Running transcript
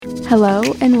Hello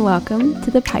and welcome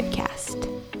to the Pipecast,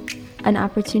 an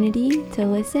opportunity to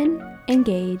listen,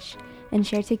 engage, and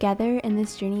share together in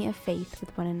this journey of faith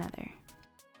with one another.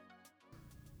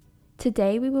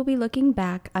 Today we will be looking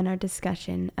back on our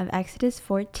discussion of Exodus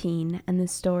 14 and the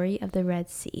story of the Red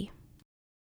Sea.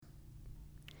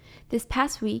 This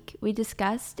past week we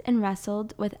discussed and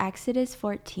wrestled with Exodus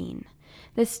 14,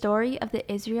 the story of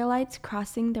the Israelites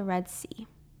crossing the Red Sea.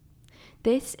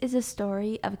 This is a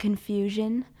story of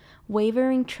confusion,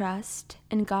 wavering trust,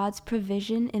 and God's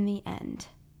provision in the end.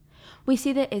 We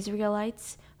see the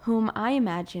Israelites, whom I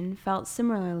imagine felt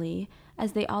similarly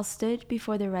as they all stood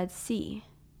before the Red Sea.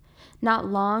 Not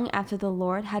long after the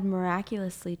Lord had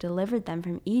miraculously delivered them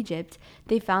from Egypt,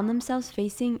 they found themselves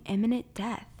facing imminent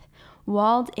death,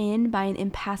 walled in by an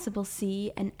impassable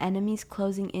sea and enemies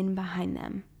closing in behind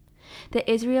them. The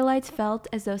Israelites felt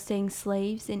as though staying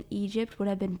slaves in Egypt would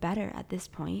have been better at this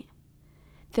point.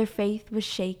 Their faith was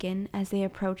shaken as they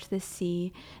approached the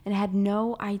sea and had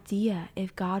no idea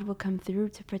if God would come through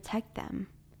to protect them.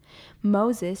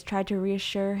 Moses tried to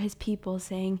reassure his people,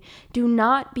 saying, "Do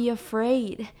not be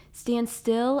afraid. Stand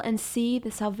still and see the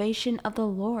salvation of the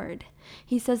Lord."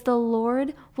 He says the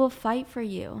Lord will fight for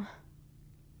you.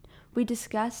 We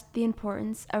discussed the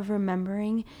importance of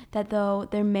remembering that though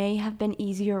there may have been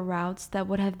easier routes that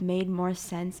would have made more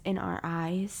sense in our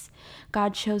eyes,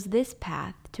 God chose this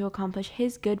path to accomplish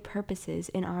His good purposes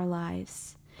in our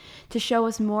lives, to show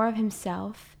us more of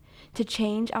Himself, to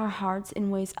change our hearts in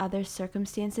ways other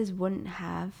circumstances wouldn't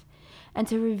have, and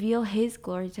to reveal His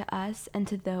glory to us and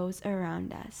to those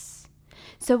around us.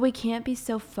 So we can't be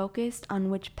so focused on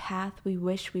which path we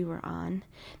wish we were on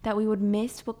that we would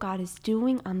miss what God is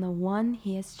doing on the one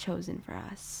He has chosen for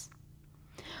us.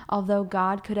 Although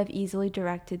God could have easily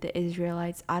directed the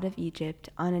Israelites out of Egypt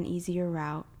on an easier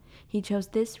route, He chose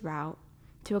this route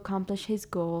to accomplish His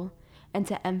goal and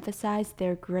to emphasize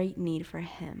their great need for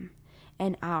Him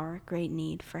and our great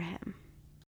need for Him.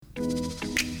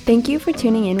 Thank you for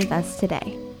tuning in with us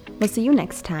today. We'll see you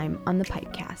next time on the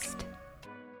Pipecast.